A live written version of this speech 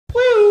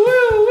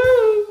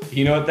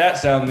You know what that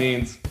sound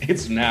means?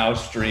 It's now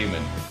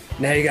streaming.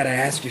 Now you gotta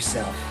ask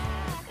yourself,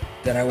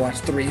 did I watch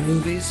 3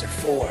 movies or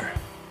 4?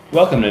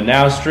 Welcome to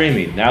Now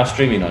Streaming. Now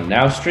streaming on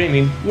Now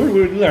Streaming, where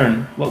we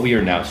learn what we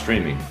are now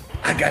streaming.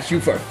 I got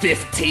you for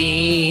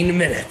 15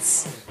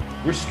 minutes.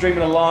 We're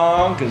streaming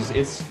along because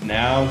it's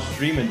now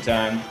streaming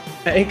time.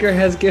 Anchor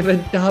has given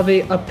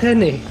Davi a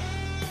penny.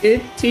 It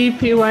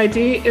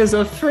TPYD is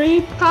a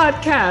free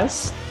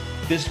podcast.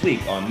 This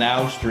week on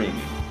Now Streaming.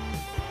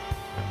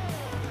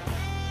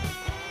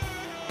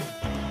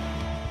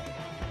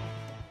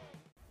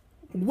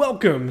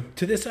 Welcome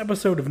to this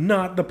episode of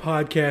Not the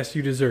Podcast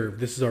You Deserve.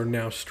 This is our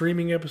Now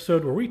Streaming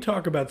episode where we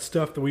talk about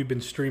stuff that we've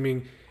been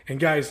streaming. And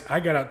guys, I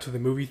got out to the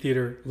movie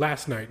theater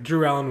last night.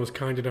 Drew Allen was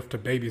kind enough to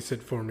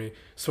babysit for me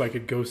so I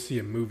could go see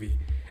a movie.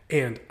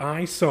 And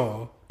I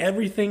saw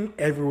Everything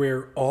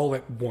Everywhere All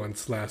at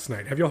Once last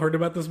night. Have y'all heard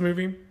about this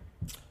movie?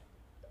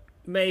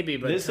 Maybe,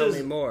 but tell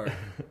me more.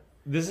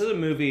 This is a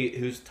movie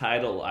whose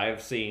title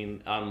I've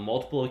seen on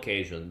multiple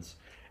occasions,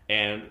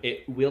 and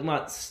it will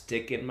not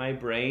stick in my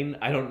brain.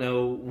 I don't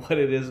know what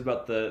it is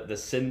about the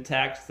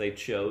syntax they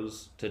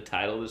chose to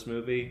title this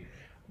movie,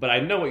 but I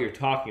know what you're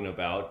talking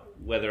about,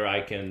 whether I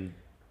can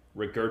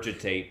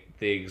regurgitate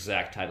the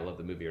exact title of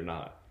the movie or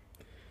not.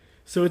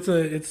 So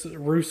it's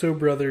Russo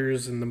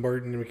brothers and the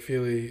Marcus and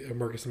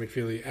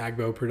McFeely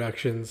Agbo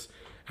Productions.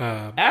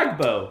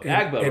 Agbo,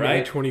 and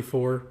right?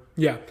 A24.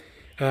 Yeah.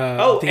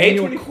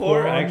 Daniel A24,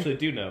 Kwan, I actually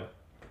do know.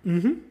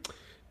 Mm-hmm.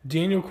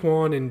 Daniel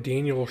Kwan and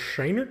Daniel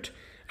Scheinert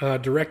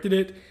directed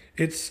it.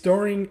 It's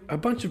starring a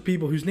bunch of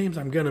people whose names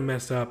I'm going to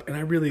mess up, and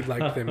I really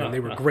liked them, and they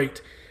were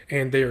great,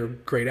 and they are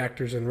great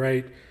actors and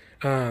right.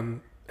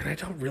 And I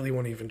don't really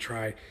want to even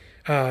try.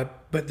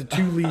 But the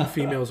 2 lead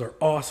females are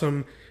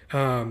awesome.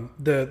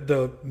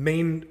 The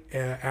main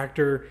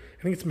actor,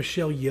 I think it's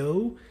Michelle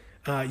Yeoh.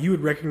 You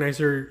would recognize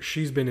her.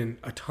 She's been in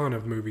a ton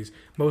of movies.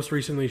 Most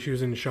recently, she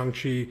was in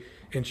Shang-Chi,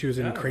 and she was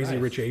in Crazy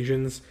Rich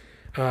Asians.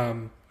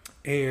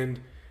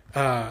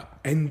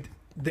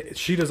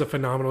 She does a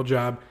phenomenal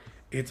job.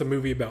 It's a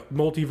movie about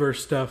multiverse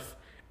stuff.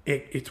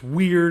 It's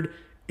weird.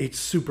 It's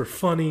super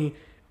funny.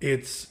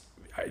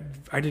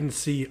 I didn't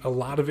see a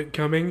lot of it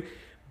coming,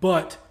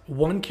 but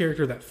one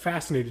character that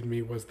fascinated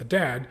me was the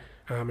dad,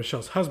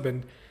 Michelle's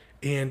husband,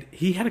 and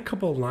he had a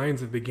couple of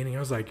lines at the beginning. I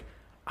was like,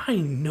 I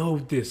know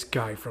this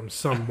guy from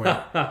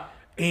somewhere.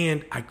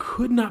 And I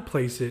could not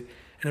place it.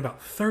 And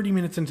about 30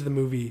 minutes into the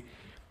movie,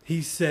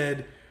 he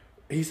said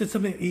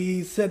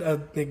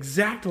an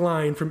exact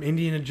line from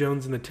Indiana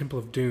Jones and the Temple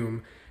of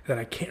Doom that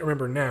I can't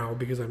remember now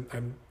because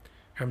I'm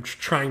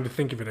trying to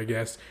think of it, I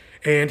guess.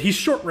 And he's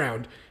short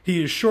round.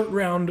 He is short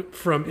round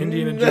from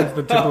Indiana Jones and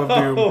the Temple of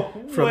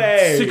Doom from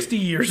 60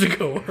 years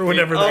ago or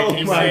whenever that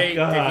came out.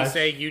 Did he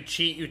say, you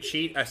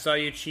cheat, I saw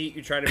you cheat,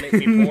 you tried to make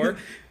me poor?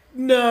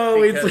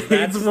 No,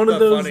 it's one of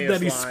those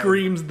that he line.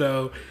 screams,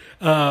 though.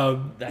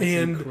 That's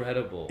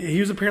incredible. He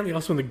was apparently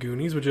also in The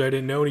Goonies, which I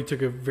didn't know, and he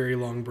took a very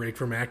long break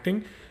from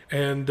acting.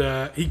 And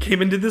he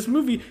came into this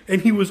movie,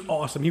 and he was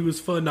awesome. He was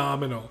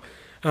phenomenal.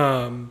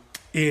 And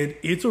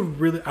it's a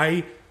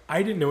really...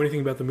 I didn't know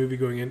anything about the movie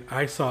going in.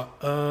 I saw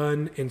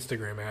an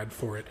Instagram ad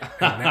for it,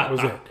 and that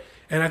was it.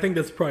 And I think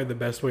that's probably the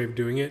best way of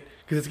doing it,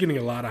 because it's getting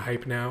a lot of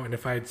hype now, and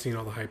if I had seen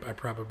all the hype, I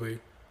probably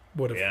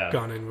would have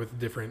gone in with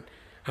different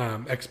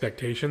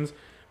expectations.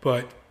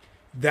 But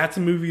that's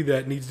a movie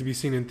that needs to be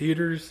seen in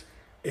theaters,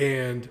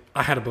 and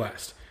I had a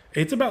blast.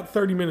 It's about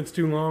 30 minutes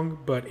too long,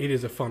 but it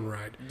is a fun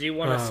ride. Do you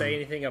want to say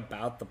anything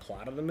about the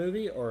plot of the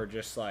movie, or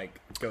just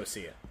go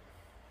see it?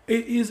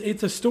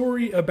 It's a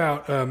story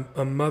about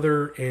a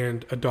mother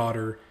and a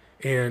daughter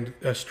and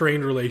a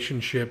strained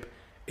relationship,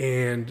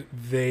 and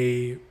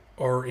they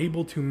are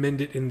able to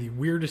mend it in the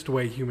weirdest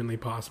way humanly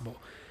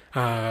possible,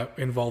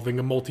 involving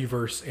a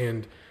multiverse,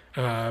 and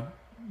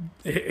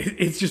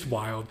it's just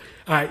wild.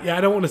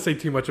 I don't want to say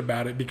too much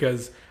about it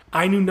because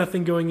I knew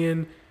nothing going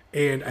in,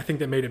 and I think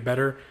that made it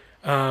better.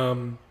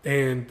 And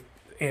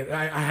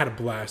I had a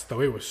blast,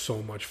 though. It was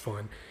so much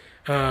fun.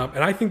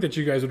 And I think that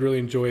you guys would really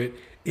enjoy it.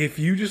 If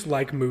you just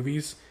like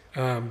movies,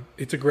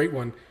 it's a great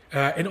one.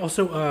 And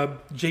also,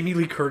 Jamie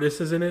Lee Curtis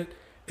is in it,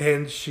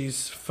 and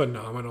she's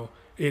phenomenal.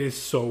 It is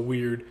so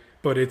weird,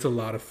 but it's a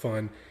lot of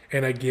fun.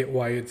 And I get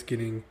why it's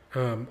getting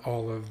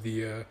all of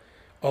the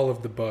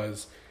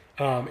buzz.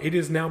 It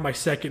is now my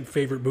second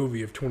favorite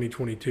movie of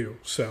 2022.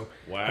 So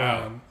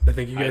wow. I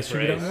think you guys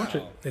should get out and watch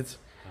it.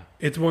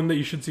 It's one that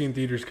you should see in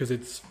theaters because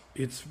it's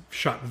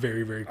shot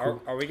very, very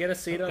cool. Are we going to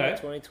see it on the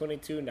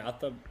 2022, not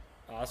the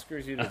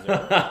Oscars you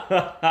deserve?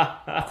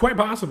 Quite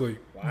possibly.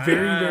 Wow.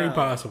 Very, very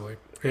possibly.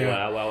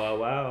 Yeah.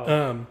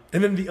 Wow.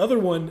 And then the other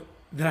one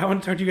that I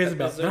want to talk to you guys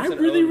about that I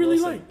really, really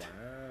liked.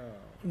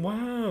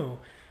 Wow.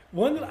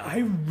 One that I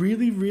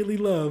really, really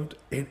loved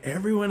and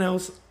everyone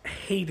else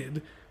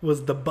hated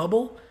was The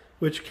Bubble,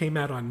 which came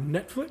out on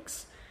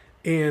Netflix.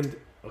 And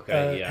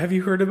have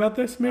you heard about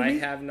this movie? I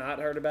have not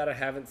heard about it. I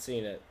haven't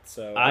seen it.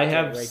 So I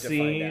have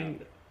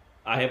seen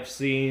when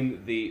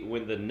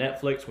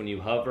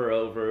you hover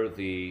over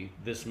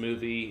this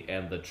movie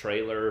and the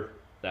trailer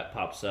that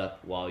pops up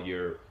while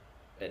you're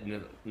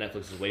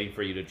Netflix is waiting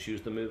for you to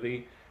choose the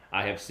movie,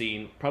 I have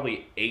seen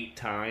probably 8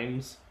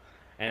 times.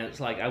 And it's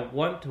like, I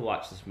want to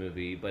watch this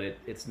movie, but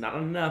it's not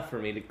enough for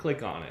me to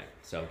click on it.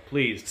 So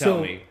please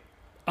tell me.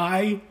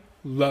 I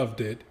loved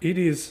it. It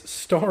is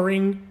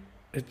starring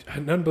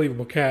an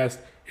unbelievable cast.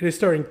 It is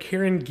starring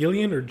Karen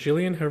Gillian, or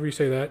Jillian, however you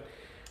say that.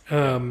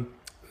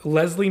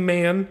 Leslie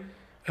Mann,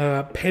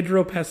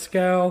 Pedro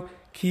Pascal,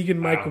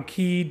 Keegan-Michael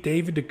Key,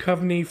 David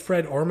Duchovny,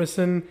 Fred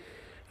Armisen.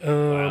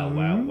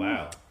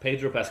 Wow.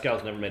 Pedro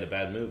Pascal's never made a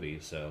bad movie,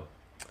 so.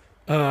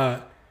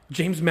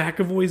 James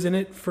McAvoy's in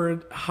it for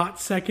a hot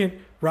second.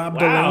 Rob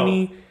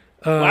Delaney.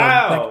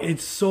 Wow. Like,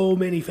 it's so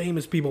many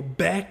famous people.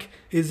 Beck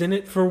is in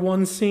it for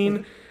one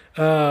scene.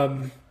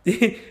 Like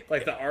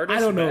the artist,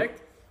 I don't know. Beck?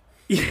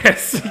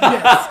 Yes.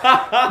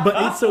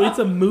 But it's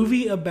a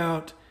movie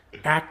about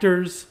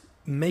actors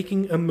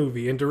making a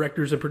movie and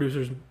directors and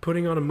producers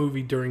putting on a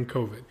movie during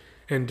COVID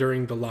and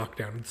during the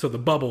lockdown. So the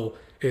bubble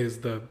is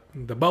the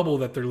bubble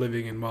that they're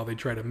living in while they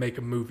try to make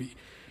a movie.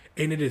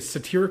 And it is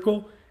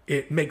satirical.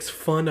 It makes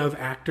fun of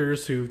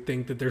actors who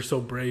think that they're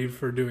so brave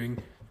for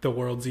doing the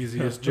world's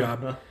easiest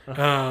job.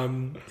 I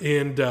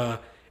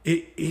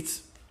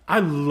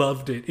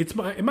loved it. It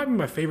might be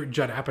my favorite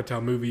Judd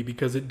Apatow movie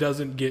because it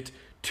doesn't get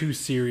too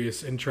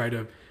serious and try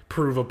to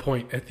prove a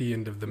point at the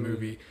end of the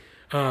movie.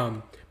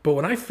 But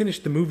when I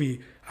finished the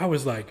movie, I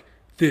was like,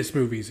 this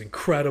movie's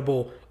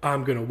incredible.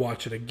 I'm going to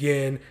watch it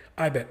again.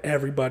 I bet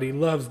everybody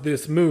loves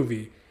this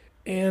movie.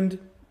 And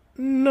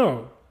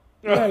no.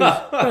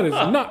 That is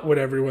not what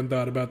everyone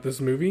thought about this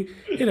movie.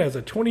 It has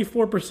a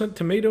 24%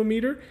 tomato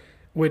meter,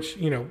 which,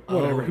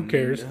 whatever, who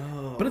cares?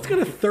 No. But it's got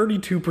a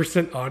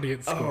 32%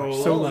 audience score.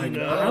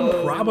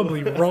 I'm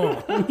probably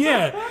wrong.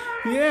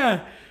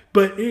 Yeah.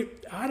 But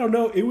I don't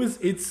know.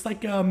 It's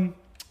like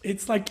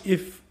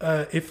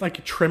if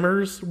like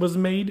Tremors was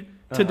made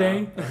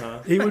today,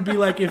 it would be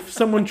like if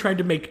someone tried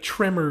to make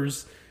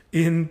Tremors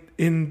in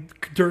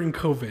during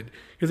COVID.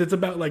 Because it's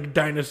about like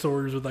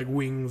dinosaurs with like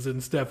wings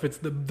and stuff. It's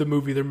the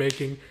movie they're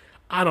making.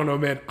 I don't know,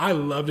 man. I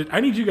loved it. I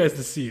need you guys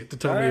to see it to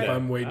tell me if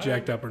I'm way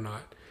jacked up or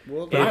not.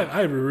 But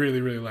I really,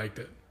 really liked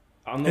it.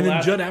 And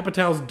then Judd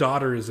Apatow's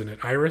daughter is in it,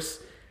 Iris,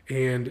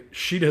 and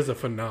she does a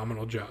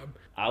phenomenal job.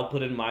 I'll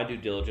put in my due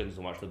diligence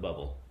and watch The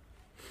Bubble.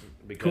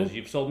 Because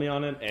you've sold me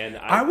on it, and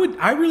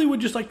I really would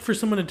just like for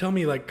someone to tell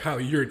me, like,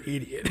 Kyle, you're an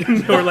idiot,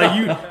 or like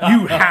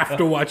you have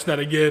to watch that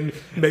again,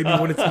 maybe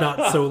when it's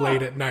not so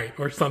late at night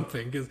or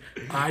something, because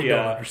I don't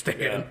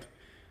understand.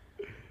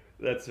 Yeah.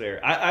 That's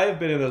fair. I've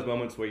been in those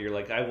moments where you're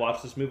like, I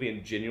watched this movie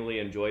and genuinely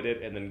enjoyed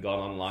it, and then gone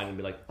online and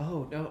be like,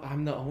 oh no,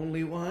 I'm the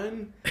only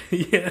one.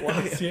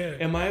 Yes, yeah.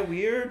 Am I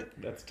weird?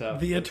 That's tough.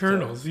 The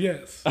Eternals,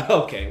 yes.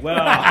 Okay, well,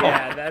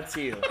 yeah, that's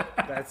you.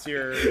 That's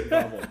your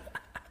bubble.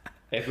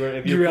 If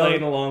you're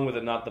playing along with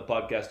a Not the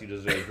Podcast You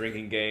Deserve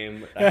drinking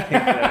game, I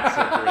think that's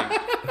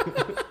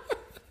a drink.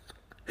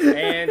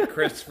 And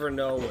Christopher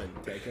Nolan.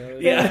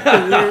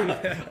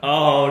 Yeah.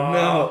 Oh,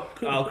 no.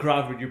 Oh,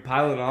 Crawford, you're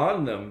piling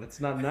on them. That's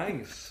not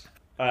nice.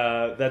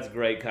 That's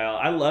great, Kyle.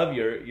 I love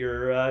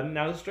your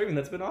now streaming.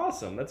 That's been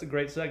awesome. That's a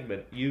great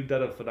segment. You've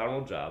done a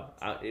phenomenal job.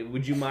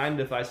 Would you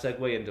mind if I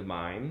segue into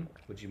mine?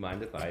 Would you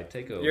mind if I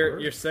take over?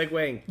 You're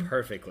segueing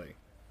perfectly.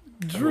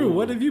 Drew,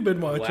 what have you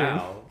been watching?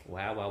 Wow.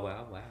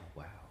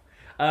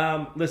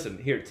 Listen,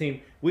 here,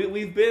 team.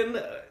 We've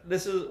been.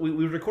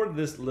 We recorded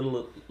this a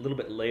little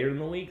bit later in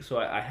the week, so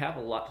I have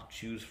a lot to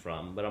choose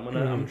from. But I'm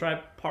gonna try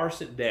to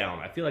parse it down.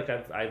 I feel like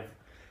I've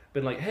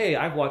been like, hey,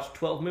 I've watched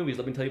 12 movies.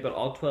 Let me tell you about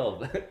all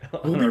 12.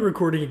 We'll be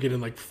recording again in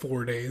like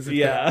 4 days.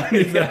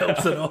 If that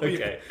helps at all.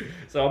 Okay,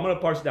 so I'm gonna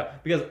parse it down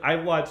because I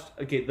watched.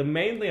 Okay, the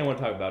main thing I want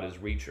to talk about is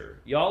Reacher.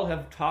 Y'all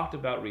have talked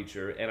about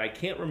Reacher, and I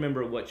can't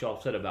remember what y'all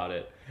said about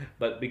it,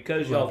 but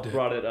because y'all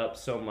brought it up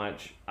so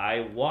much,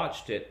 I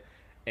watched it,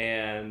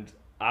 and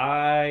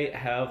I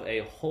have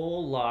a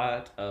whole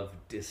lot of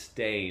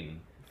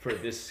disdain for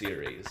this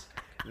series.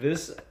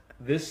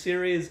 This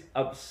series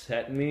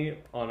upset me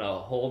on a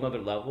whole nother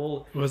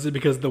level. Was it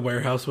because the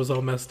warehouse was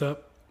all messed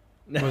up?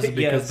 Was it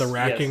because the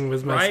racking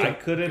was messed up?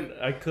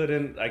 I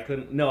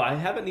couldn't. No, I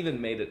haven't even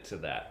made it to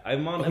that.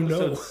 I'm on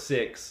episode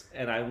 6,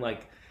 and I'm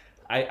like,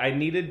 I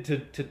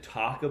needed to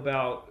talk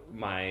about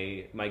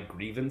my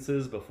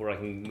grievances before I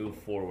can move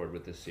forward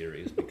with this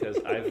series because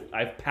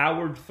I've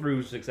powered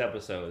through 6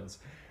 episodes,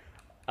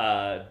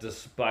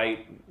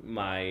 despite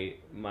my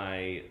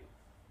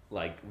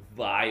like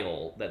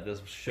vile that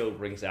this show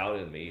brings out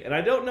in me. And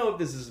I don't know if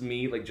this is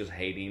me like just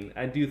hating.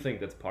 I do think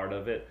that's part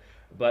of it.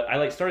 But I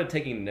like started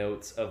taking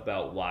notes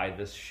about why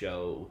this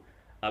show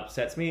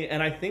upsets me,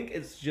 and I think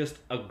it's just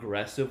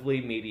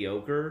aggressively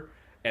mediocre,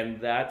 and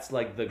that's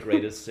like the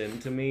greatest sin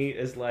to me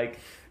is like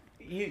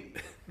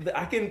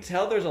I can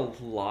tell there's a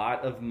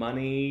lot of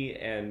money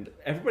and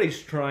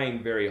everybody's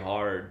trying very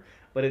hard,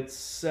 but it's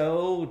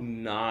so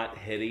not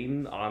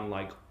hitting on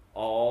like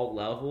all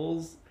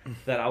levels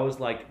that I was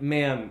like,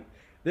 man,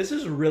 this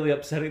is really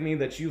upsetting me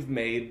that you've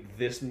made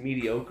this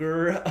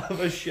mediocre of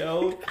a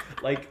show.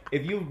 Like,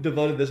 if you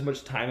devoted this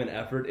much time and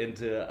effort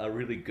into a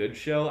really good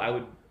show, I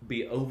would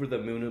be over the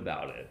moon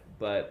about it.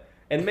 But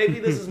And maybe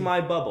this is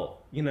my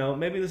bubble.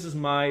 Maybe this is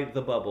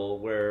the bubble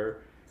where,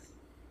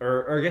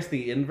 or I guess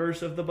the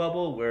inverse of the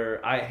bubble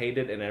where I hate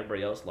it and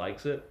everybody else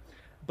likes it.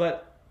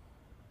 But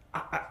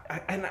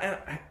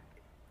I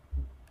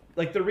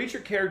like the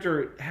Reacher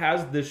character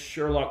has this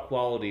Sherlock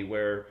quality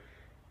where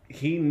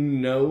he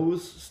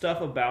knows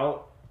stuff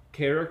about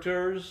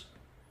characters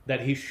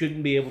that he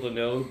shouldn't be able to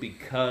know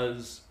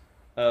because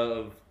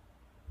of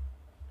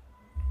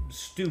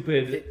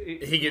stupid.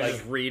 He can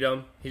just read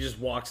them. He just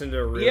walks into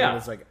a room Yeah. and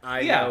it's like,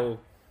 I know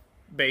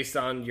based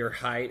on your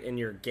height and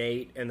your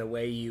gait and the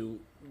way you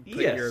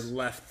put Yes. your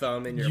left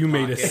thumb in your You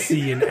pocket. made a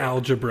C in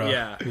algebra.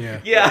 Yeah.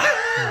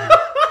 Yeah.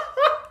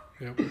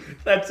 Yep.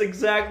 That's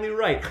exactly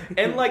right.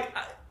 And like,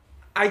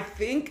 I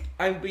think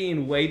I'm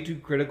being way too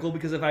critical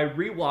because if I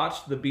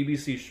rewatched the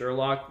BBC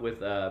Sherlock with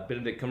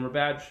Benedict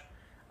Cumberbatch,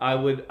 I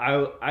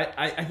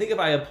think if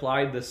I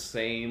applied the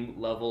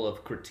same level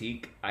of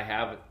critique I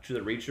have to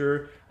the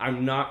Reacher,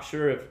 I'm not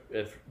sure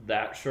if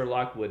that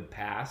Sherlock would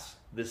pass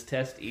this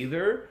test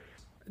either.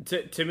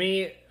 To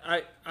me,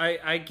 I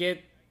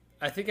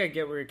think I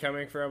get where you're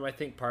coming from. I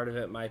think part of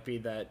it might be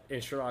that in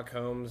Sherlock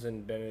Holmes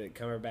and Benedict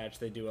Cumberbatch,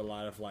 they do a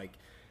lot of like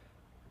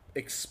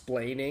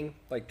explaining,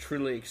 like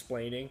truly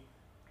explaining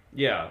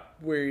Yeah.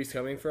 where he's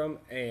coming from,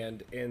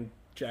 and in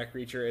Jack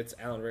Reacher, it's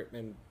Alan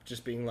Rickman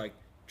just being like,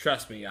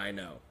 "Trust me, I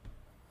know."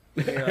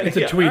 It's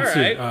a Yeah, tweet all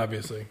suit, right.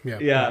 obviously. Yeah.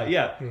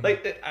 Yeah.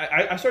 Like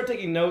I started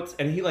taking notes,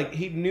 and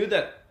he knew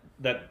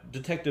that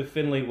Detective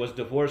Finley was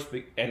divorced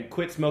and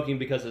quit smoking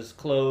because his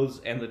clothes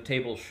and the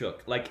table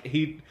shook. Like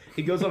he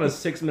goes on a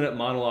 6-minute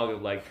monologue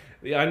of like,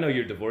 yeah, I know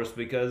you're divorced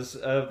because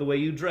of the way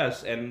you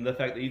dress and the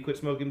fact that you quit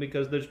smoking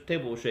because the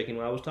table was shaking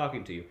when I was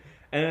talking to you.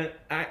 And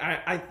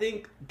I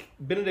think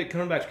Benedict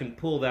Cumberbatch can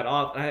pull that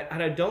off.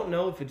 And I don't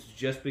know if it's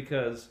just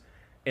because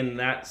in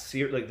that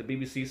series, like the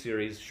BBC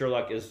series,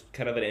 Sherlock is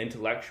kind of an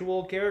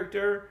intellectual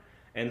character.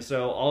 And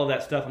so all of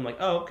that stuff, I'm like,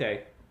 oh,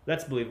 okay,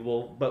 that's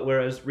believable. But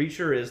whereas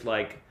Reacher is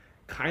like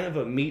kind of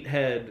a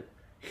meathead,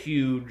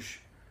 huge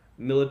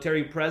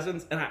military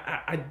presence. And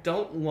I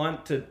don't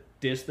want to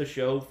diss the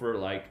show for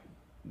like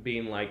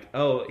being like,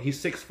 oh,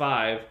 he's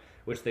 6'5",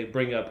 which they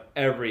bring up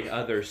every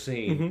other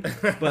scene.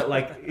 But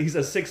like, he's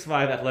a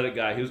 6'5" athletic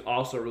guy who's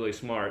also really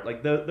smart.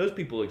 Like those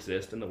people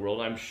exist in the world,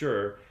 I'm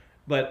sure.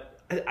 But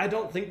I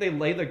don't think they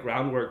lay the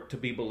groundwork to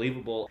be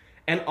believable.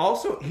 And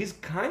also, he's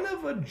kind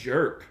of a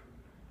jerk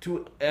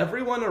to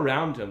everyone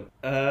around him.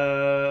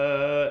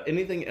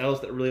 Anything else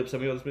that really upset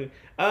me about this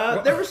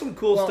movie? There was some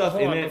cool stuff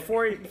hold in on, it.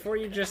 Before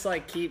you just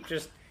like keep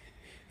just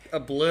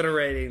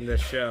obliterating the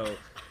show,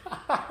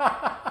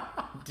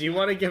 do you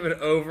want to give an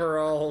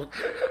overall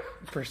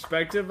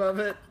perspective of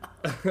it?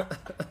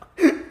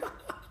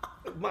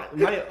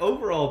 My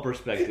overall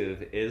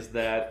perspective is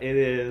that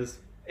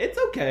it's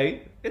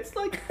okay. It's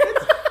like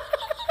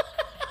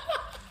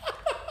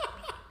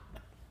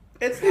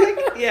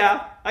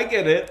yeah, I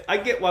get it. I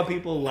get why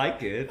people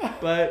like it,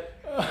 but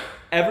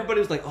everybody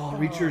was like, "Oh,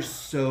 Reacher's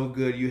so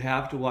good. You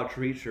have to watch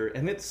Reacher,"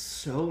 and it's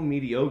so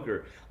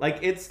mediocre. Like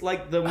it's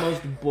like the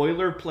most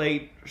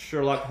boilerplate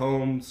Sherlock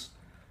Holmes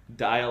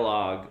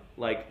dialogue.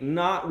 Like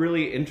not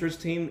really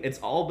interesting. It's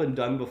all been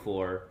done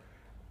before,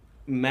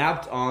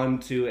 mapped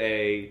onto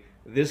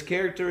this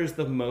character is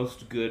the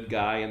most good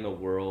guy in the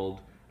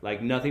world.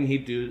 Like nothing he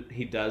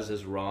does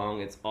is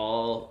wrong. It's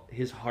all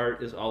his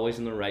heart is always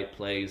in the right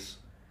place.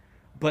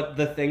 But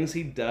the things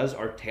he does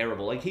are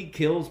terrible. Like he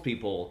kills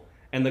people,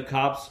 and the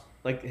cops,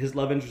 like his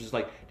love interest is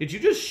like, "Did you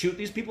just shoot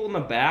these people in the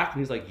back?" And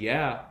he's like,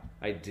 "Yeah,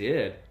 I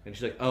did." And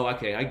she's like, "Oh,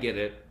 okay, I get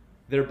it.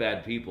 They're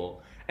bad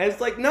people." And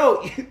it's like,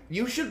 no,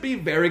 you should be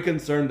very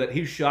concerned that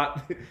he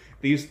shot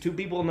these 2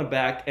 people in the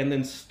back and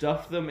then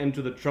stuffed them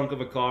into the trunk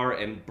of a car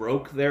and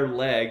broke their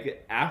leg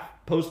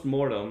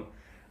post-mortem.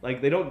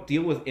 Like, they don't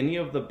deal with any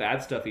of the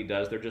bad stuff he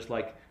does. They're just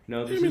like,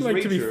 no, this is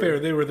Reacher. To be fair,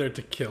 they were there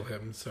to kill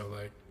him, so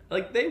like...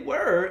 Like, they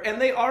were,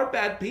 and they are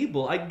bad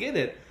people. I get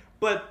it.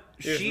 But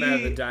Just mad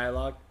at the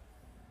dialogue.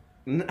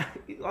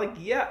 Like,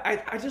 yeah,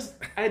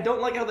 I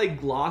don't like how they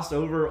gloss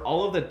over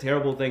all of the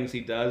terrible things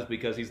he does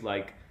because he's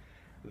like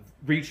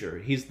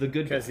Reacher. He's the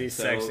good guy. Because he's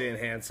sexy and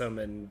handsome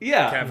and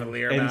yeah,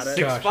 cavalier and about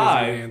it.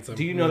 6'5".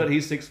 Do you know that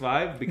he's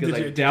 6'5"? Because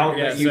I doubt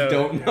that you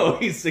don't know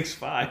he's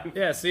 6'5".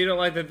 Yeah, so you don't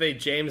like that they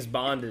James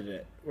Bonded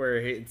it, where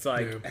it's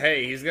like,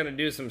 hey, he's gonna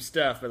do some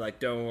stuff, but like,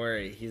 don't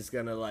worry, he's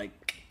gonna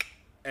like,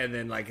 and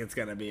then like it's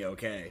gonna be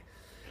okay.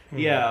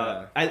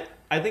 Yeah,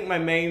 I think my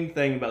main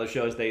thing about the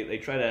show is they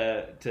try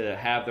to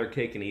have their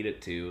cake and eat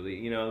it too.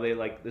 They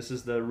like, this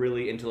is the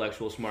really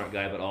intellectual, smart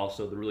guy, but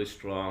also the really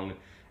strong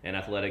and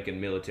athletic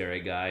and military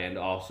guy, and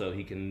also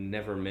he can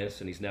never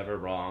miss and he's never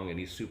wrong and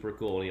he's super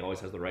cool and he always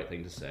has the right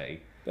thing to say.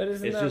 But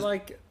isn't that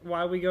like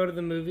why we go to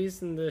the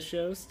movies and the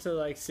shows to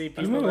like see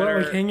people Isn't that that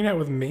are like hanging out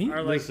with me?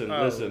 Are like,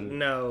 listen.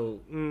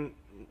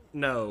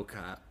 No,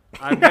 Kyle.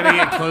 I'm gonna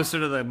get closer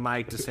to the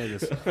mic to say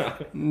this.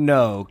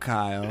 No,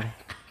 Kyle.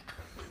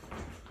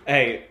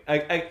 Hey,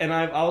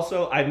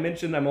 I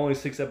mentioned I'm only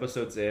 6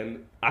 episodes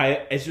in.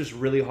 It's just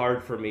really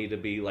hard for me to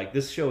be like,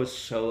 this show is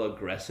so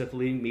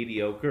aggressively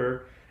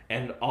mediocre,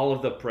 and all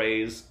of the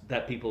praise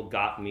that people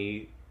got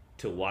me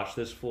to watch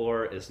this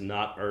for is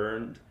not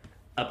earned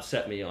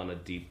upset me on a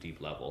deep,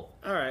 deep level.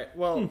 All right.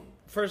 Well,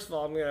 first of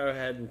all, I'm going to go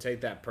ahead and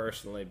take that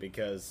personally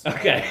because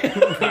Okay.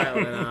 Kyle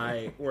and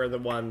I were the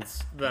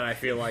ones that I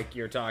feel like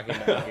you're talking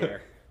about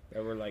here.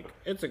 That were like,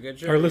 it's a good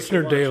show. Our you listener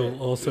should watch Dale it.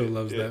 also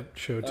loves that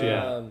show too.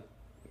 Yeah.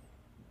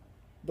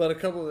 But a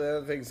couple of the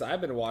other things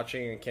I've been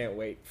watching and can't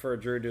wait for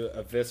Drew to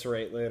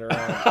eviscerate later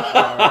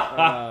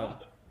on.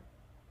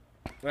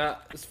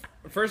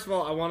 First of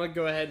all, I want to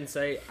go ahead and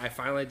say I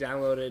finally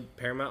downloaded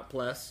Paramount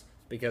Plus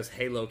because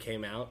Halo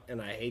came out,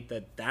 and I hate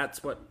that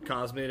that's what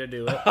caused me to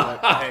do it.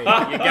 But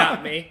hey, you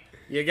got me.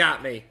 You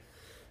got me.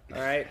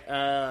 All right.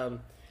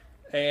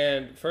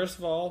 And first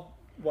of all,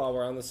 while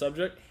we're on the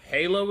subject,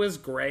 Halo is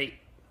great.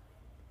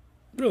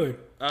 Really?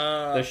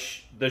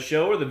 The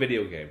show or the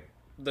video game?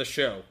 The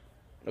show.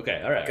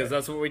 Okay, all right. Because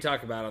that's what we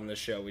talk about on this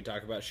show. We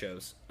talk about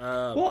shows.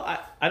 Well,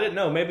 I didn't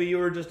know. Maybe you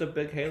were just a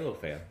big Halo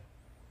fan.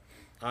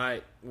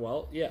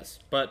 Well, yes.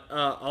 But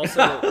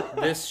also,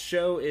 this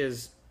show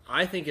is,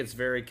 I think it's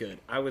very good.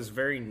 I was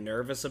very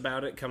nervous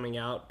about it coming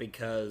out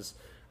because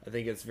I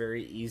think it's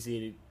very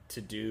easy to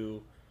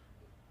do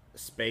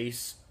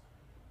space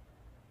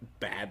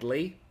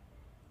badly.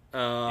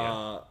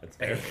 That's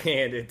fair.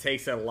 And it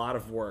takes a lot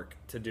of work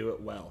to do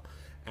it well.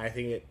 I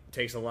think it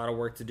takes a lot of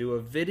work to do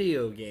a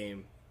video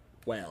game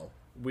well.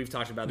 We've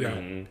talked about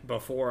that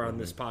before on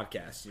this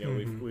podcast. You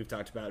know, we've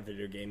talked about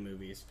video game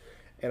movies,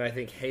 and I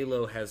think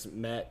Halo has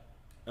met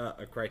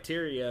a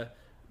criteria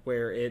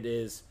where it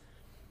is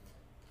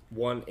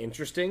 1,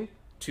 interesting,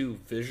 2,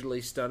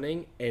 visually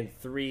stunning, and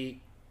 3,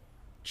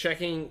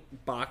 checking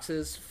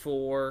boxes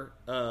for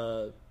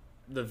the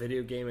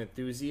video game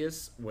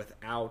enthusiasts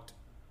without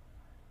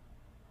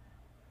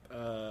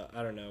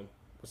I don't know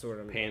what's the word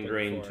I'm looking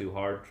Pandering for. too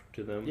hard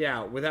to them.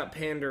 Yeah, without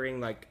pandering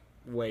like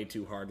way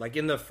too hard. Like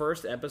in the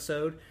first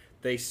episode,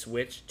 they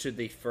switched to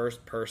the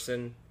first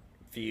person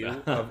view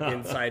of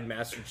inside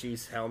Master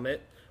Chief's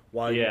helmet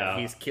while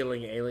he's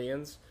killing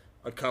aliens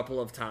a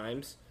couple of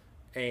times.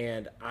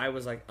 And I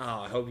was like,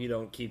 oh, I hope you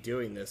don't keep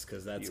doing this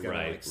because that's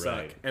going to suck.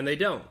 Right. And they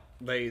don't.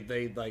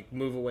 They like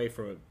move away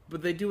from it.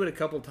 But they do it a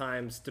couple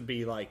times to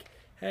be like,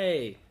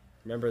 hey,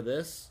 remember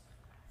this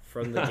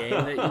from the game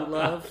that you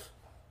love?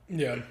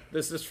 Yeah.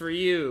 This is for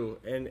you,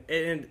 and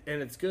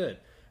it's good,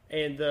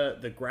 and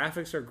the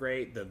graphics are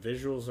great, the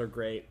visuals are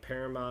great.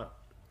 Paramount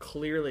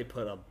clearly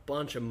put a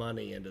bunch of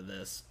money into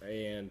this,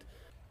 and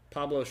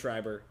Pablo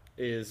Schreiber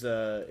is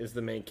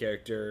the main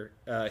character.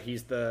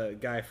 He's the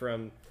guy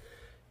from.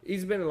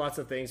 He's been in lots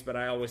of things, but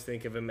I always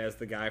think of him as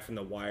the guy from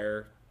The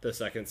Wire, the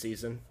second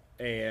season,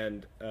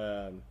 and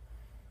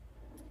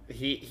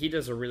he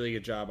does a really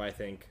good job, I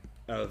think,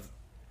 of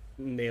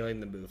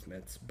nailing the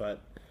movements, but.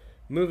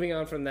 Moving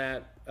on from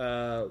that,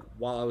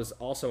 while I was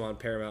also on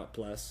Paramount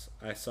Plus,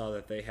 I saw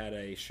that they had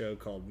a show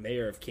called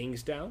Mayor of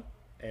Kingstown,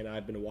 and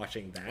I've been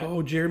watching that.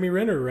 Oh, Jeremy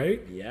Renner,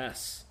 right?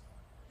 Yes.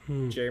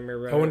 Jeremy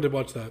Renner. I wanted to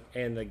watch that.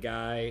 And the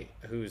guy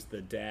who's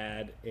the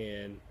dad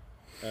in,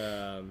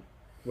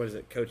 what is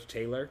it, Coach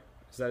Taylor?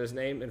 Is that his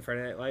name in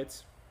Friday Night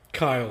Lights?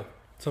 Kyle.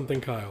 Something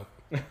Kyle.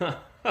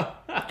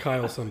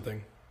 Kyle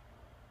something.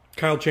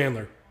 Kyle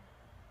Chandler.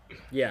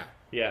 Yeah.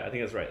 Yeah, I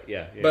think that's right.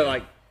 Yeah. But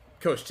like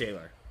Coach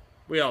Taylor.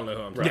 We all know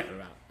who I'm talking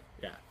about.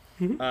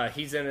 Yeah.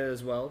 He's in it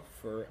as well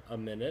for a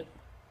minute.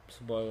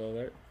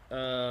 Spoiler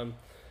alert.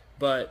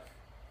 But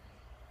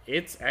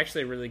it's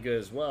actually really good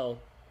as well.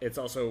 It's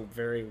also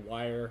very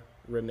Wire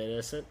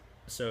reminiscent.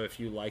 So if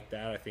you like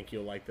that, I think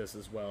you'll like this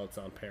as well. It's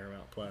on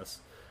Paramount Plus.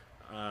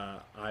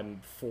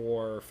 I'm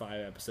 4 or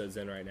 5 episodes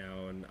in right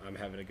now, and I'm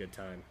having a good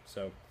time.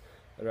 So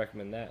I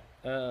recommend that.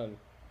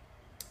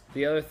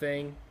 The other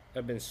thing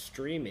I've been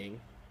streaming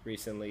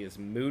recently is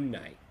Moon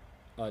Knight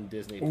on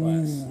Disney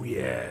Plus. Ooh,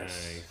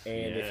 yes.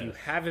 And if you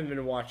haven't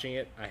been watching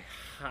it, I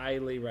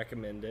highly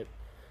recommend it.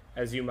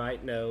 As you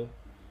might know,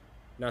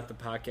 not the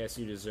podcast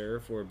you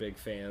deserve. We're big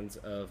fans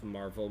of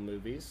Marvel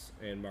movies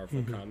and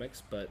Marvel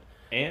comics, but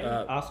And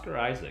Oscar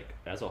Isaac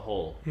as a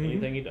whole.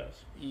 Anything he does.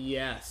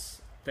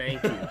 yes,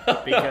 thank you.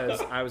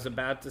 Because I was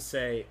about to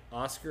say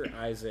Oscar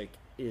Isaac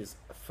is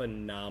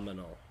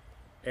phenomenal.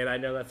 And I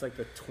know that's like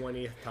the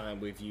 20th time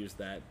we've used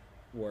that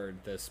word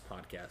this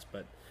podcast,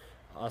 but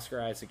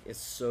Oscar Isaac is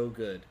so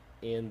good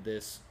in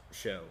this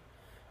show.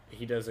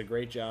 He does a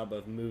great job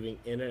of moving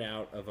in and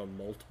out of a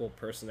multiple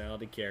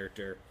personality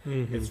character.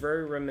 It's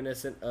very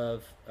reminiscent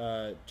of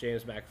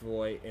James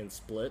McAvoy in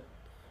Split,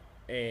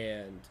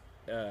 and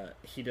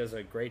he does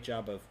a great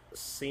job of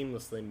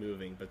seamlessly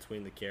moving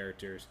between the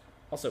characters.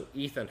 Also,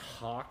 Ethan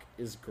Hawke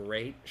is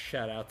great.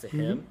 Shout out to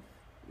him.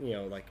 You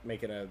know, like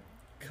making a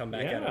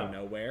comeback out of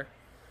nowhere.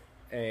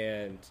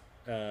 And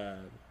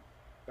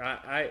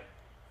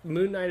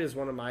Moon Knight is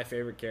one of my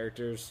favorite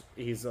characters.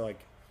 He's like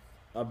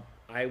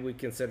I would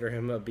consider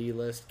him a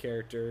B-list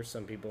character.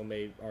 Some people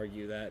may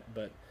argue that,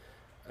 but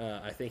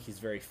I think he's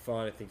very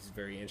fun. I think he's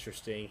very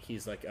interesting.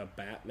 He's like a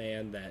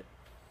Batman that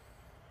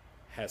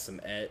has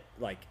some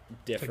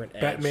different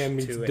edge Batman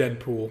meets to him.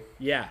 Deadpool.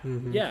 Yeah,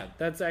 yeah,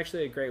 that's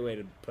actually a great way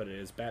to put it.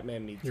 Is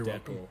Batman meets You're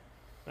Deadpool.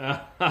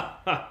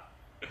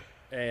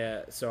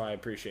 So I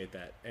appreciate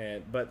that.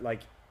 But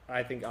like,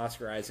 I think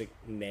Oscar Isaac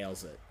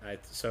nails it.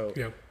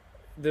 Yeah.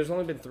 There's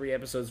only been 3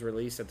 episodes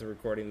released at the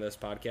recording of this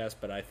podcast,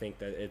 but I think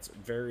that it's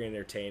very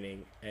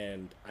entertaining,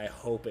 and I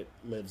hope it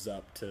lives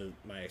up to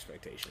my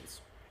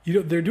expectations. You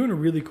know, they're doing a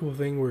really cool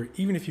thing where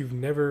even if you've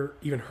never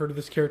even heard of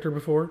this character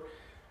before,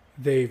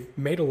 they've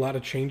made a lot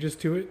of changes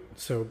to it,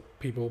 so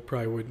people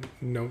probably wouldn't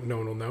know, no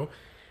one will know.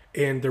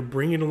 And they're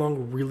bringing it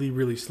along really,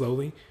 really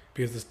slowly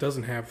because this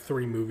doesn't have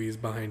 3 movies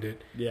behind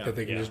it that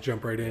they can just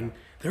jump right in.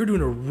 They're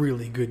doing a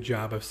really good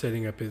job of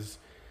setting up his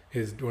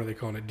what are they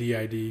calling it,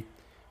 DID,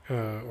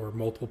 or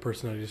multiple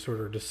personality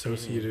disorder,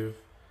 dissociative,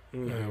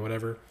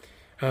 whatever.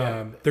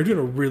 They're doing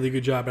a really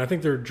good job, and I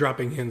think they're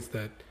dropping hints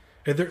that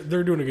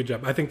they're doing a good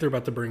job. I think they're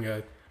about to bring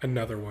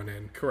another one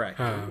in. Correct.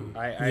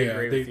 I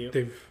agree with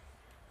you.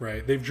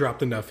 They've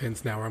dropped enough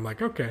hints now where I'm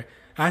like, okay.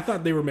 I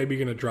thought they were maybe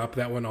going to drop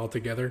that one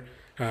altogether,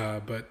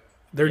 but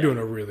they're doing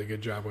a really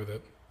good job with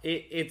it.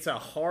 It's a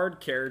hard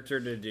character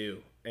to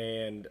do,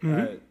 and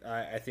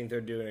I think they're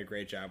doing a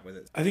great job with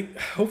it. I think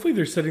hopefully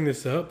they're setting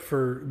this up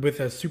with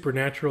as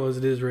supernatural as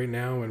it is right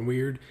now and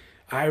weird.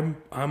 I'm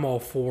all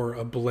for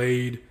a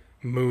Blade,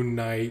 Moon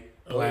Knight,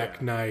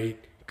 Black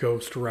Knight,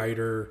 Ghost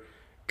Rider,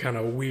 kind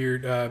of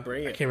weird. I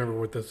can't remember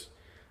what this.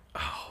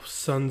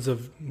 Sons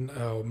of.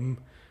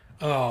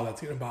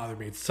 That's gonna bother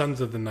me. It's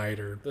Sons of the Night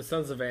or the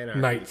Sons of Anarchy,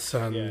 Night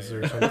Sons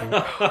or something.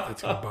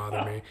 That's gonna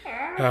bother me.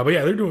 But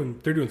yeah, they're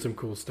doing some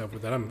cool stuff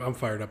with that. I'm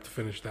fired up to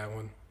finish that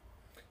one.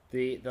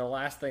 The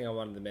last thing I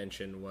wanted to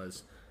mention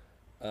was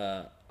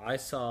I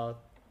saw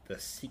The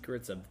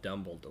Secrets of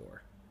Dumbledore.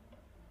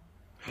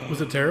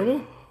 Was it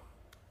terrible?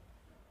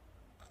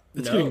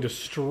 It's getting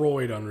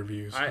destroyed on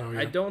reviews.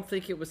 I don't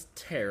think it was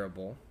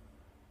terrible.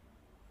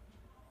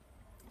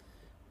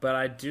 But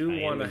I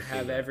do want to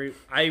have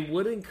I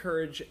would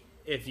encourage,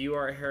 if you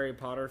are a Harry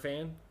Potter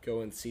fan,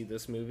 go and see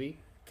this movie,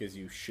 because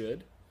you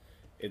should.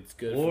 It's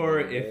good.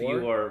 Or if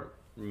you are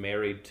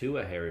married to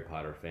a Harry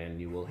Potter fan,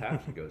 you will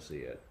have to go see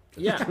it.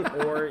 Yeah,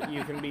 or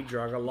you can be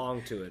drug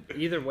along to it.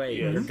 Either way,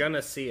 you're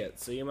gonna see it,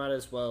 so you might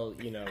as well,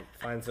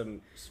 find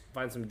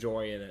some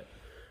joy in it.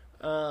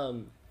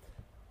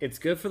 It's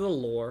good for the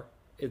lore.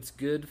 It's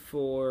good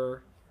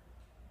for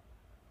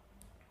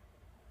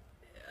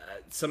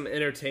some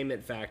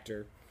entertainment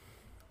factor.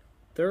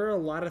 There are a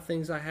lot of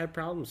things I had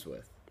problems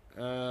with,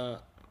 and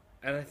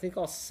I think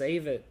I'll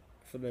save it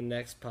for the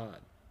next pod.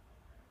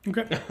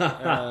 Okay.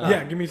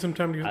 Yeah, give me some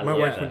time to get. My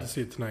wife went to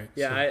see it tonight.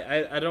 Yeah,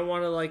 so. I don't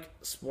want to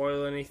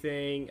spoil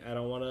anything. I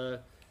don't want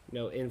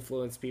to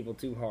influence people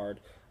too hard.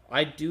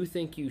 I do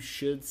think you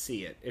should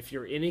see it. If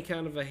you're any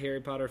kind of a Harry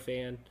Potter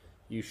fan,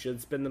 you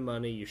should spend the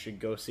money. You should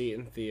go see it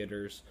in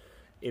theaters.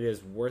 It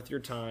is worth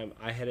your time.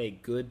 I had a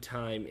good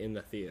time in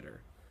the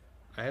theater.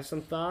 I have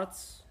some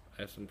thoughts.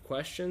 I have some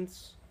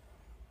questions.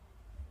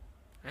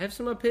 I have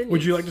some opinions.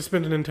 Would you like to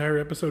spend an entire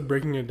episode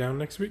breaking it down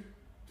next week?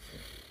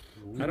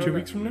 2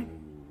 weeks from now?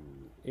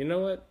 You know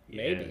what?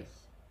 Maybe. Yes.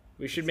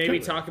 We should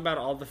maybe talk about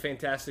all the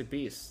Fantastic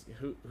Beasts.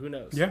 Who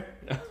knows? Yeah.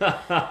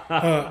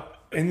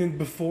 And then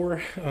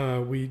before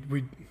we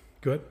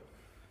go ahead.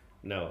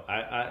 No,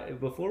 I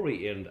before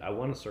we end, I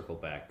want to circle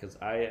back because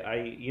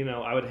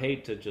I would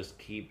hate to just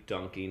keep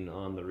dunking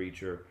on the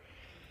Reacher.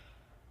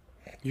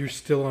 You're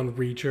still on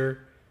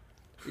Reacher.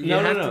 You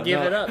have to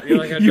give it up. You're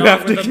like a you dog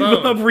have to with a give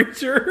bone. up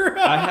Reacher.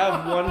 I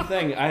have one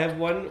thing. I have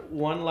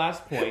one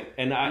last point,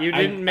 and you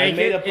didn't make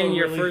it in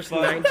your first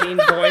 19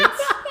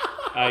 points.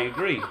 I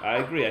agree.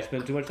 I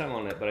spent too much time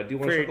on it, but I do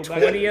want to circle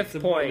back.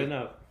 20th point.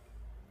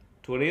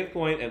 20th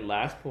point and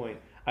last point.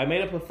 I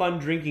made up a fun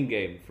drinking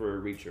game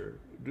for Reacher.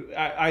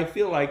 I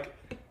feel like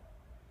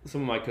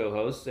some of my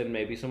co-hosts and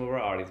maybe some of our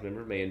audience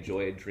members may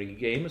enjoy a drinking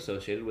game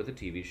associated with a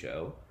TV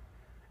show.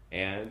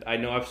 And I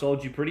know I've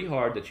sold you pretty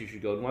hard that you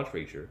should go and watch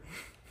Reacher.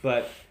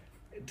 But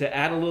to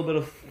add a little bit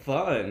of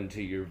fun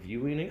to your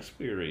viewing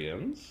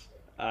experience,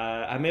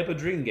 I made up a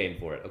drinking game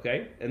for it,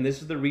 okay? And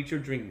this is the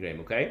Reacher drinking game,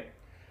 okay?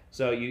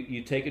 So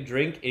you take a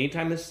drink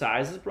anytime the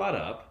size is brought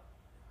up,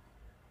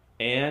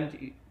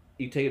 and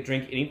you take a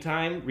drink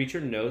anytime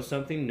Reacher knows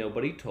something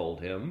nobody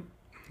told him.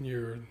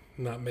 You're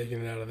not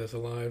making it out of this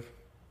alive.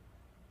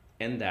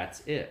 And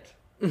that's it.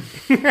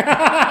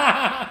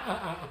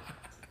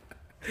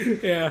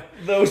 Yeah.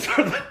 Those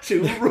are the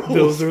 2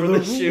 rules for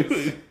the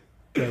shoot.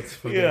 That's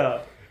funny.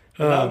 Yeah.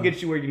 That'll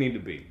get you where you need to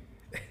be.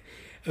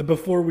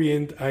 Before we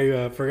end,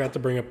 I forgot to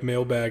bring up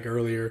mailbag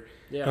earlier.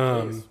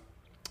 Yeah, please.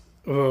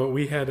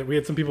 We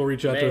had some people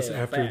reach out to us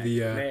after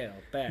the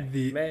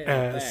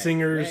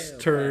singers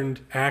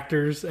turned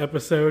actors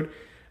episode.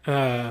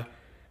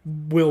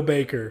 Will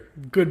Baker,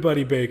 good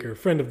buddy Baker,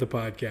 friend of the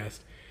podcast,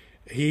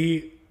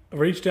 he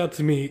reached out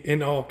to me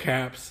in all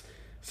caps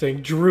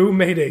saying, Drew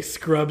made a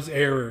Scrubs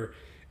error.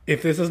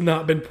 If this has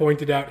not been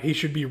pointed out, he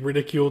should be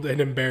ridiculed and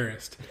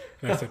embarrassed.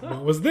 And I said,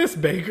 what was this,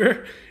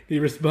 Baker? He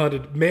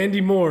responded,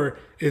 Mandy Moore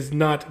is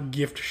not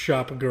Gift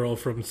Shop Girl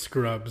from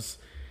Scrubs.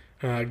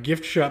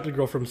 Gift Shop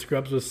Girl from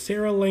Scrubs was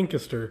Sarah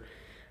Lancaster.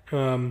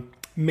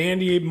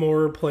 Mandy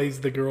Moore plays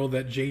the girl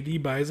that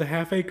JD buys a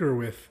half acre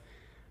with.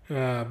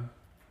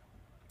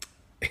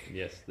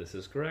 Yes, this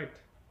is correct.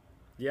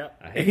 Yep.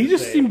 I hate And he to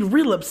just say seemed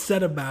real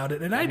upset about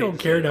it, and I hate don't to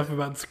care say enough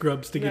about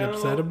Scrubs to get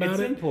upset about it's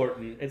it.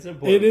 important. It's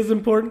important. It is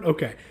important?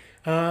 Okay.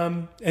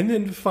 And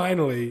then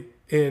finally,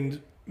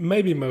 and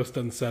maybe most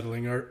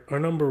unsettling, our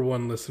number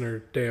one listener,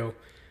 Dale,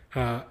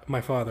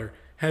 my father,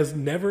 has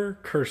never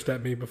cursed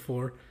at me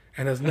before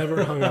and has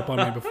never hung up on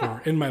me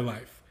before in my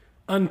life.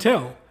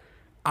 Until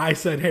I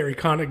said Harry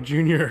Connick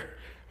Jr.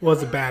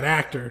 was a bad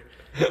actor.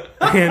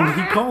 And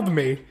he called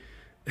me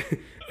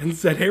and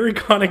said, Harry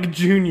Connick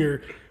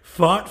Jr.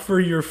 fought for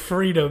your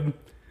freedom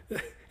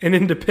and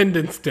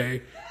Independence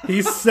Day.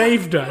 He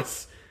saved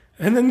us.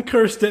 And then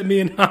cursed at me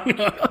and hung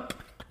up.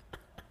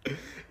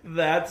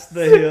 That's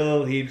the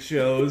hill he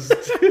chose.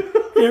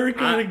 Harry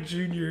Connick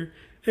Jr.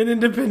 and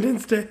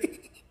Independence Day.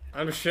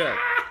 I'm shook.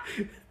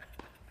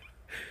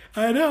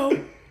 I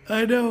know.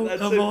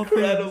 That's of all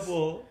things.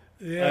 incredible.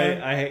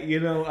 Yeah. I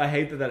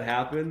hate that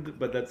happened,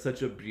 but that's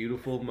such a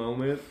beautiful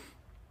moment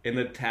in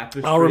the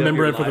tapestry. I'll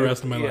remember of it your for the life.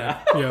 rest of my Yeah.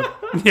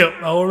 life. Yep.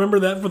 I'll remember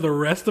that for the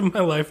rest of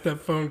my life, that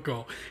phone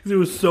call. 'Cause it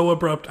was so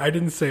abrupt. I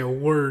didn't say a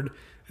word.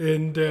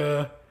 And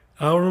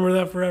I'll remember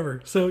that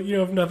forever. So,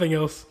 if nothing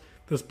else,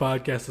 this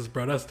podcast has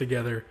brought us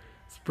together.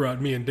 It's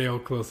brought me and Dale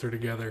closer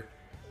together.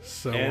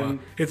 So And-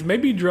 it's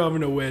maybe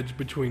driving a wedge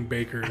between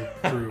Baker and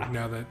Drew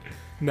now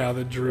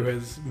that Drew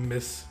has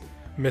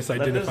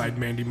misidentified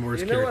Mandy Moore's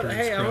You know character what? in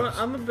Hey, Scrubs.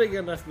 I'm a big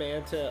enough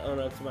man to own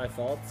up to my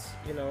faults.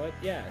 You know what?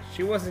 Yeah,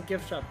 she wasn't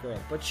Gift Shop Girl,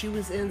 but she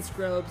was in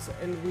Scrubs,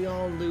 and we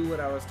all knew what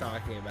I was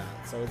talking about,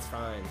 so it's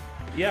fine.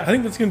 Yeah. I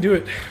think that's going to do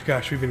it.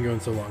 Gosh, we've been going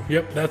so long.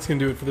 Yep, that's going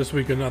to do it for this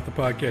week on Not the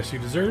Podcast You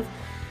Deserve.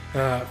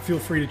 Feel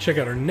free to check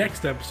out our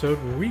next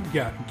episode where we've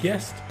got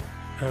guest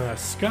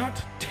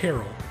Scott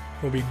Terrell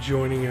will be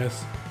joining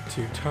us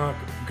to talk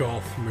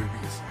golf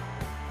movies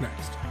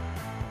next.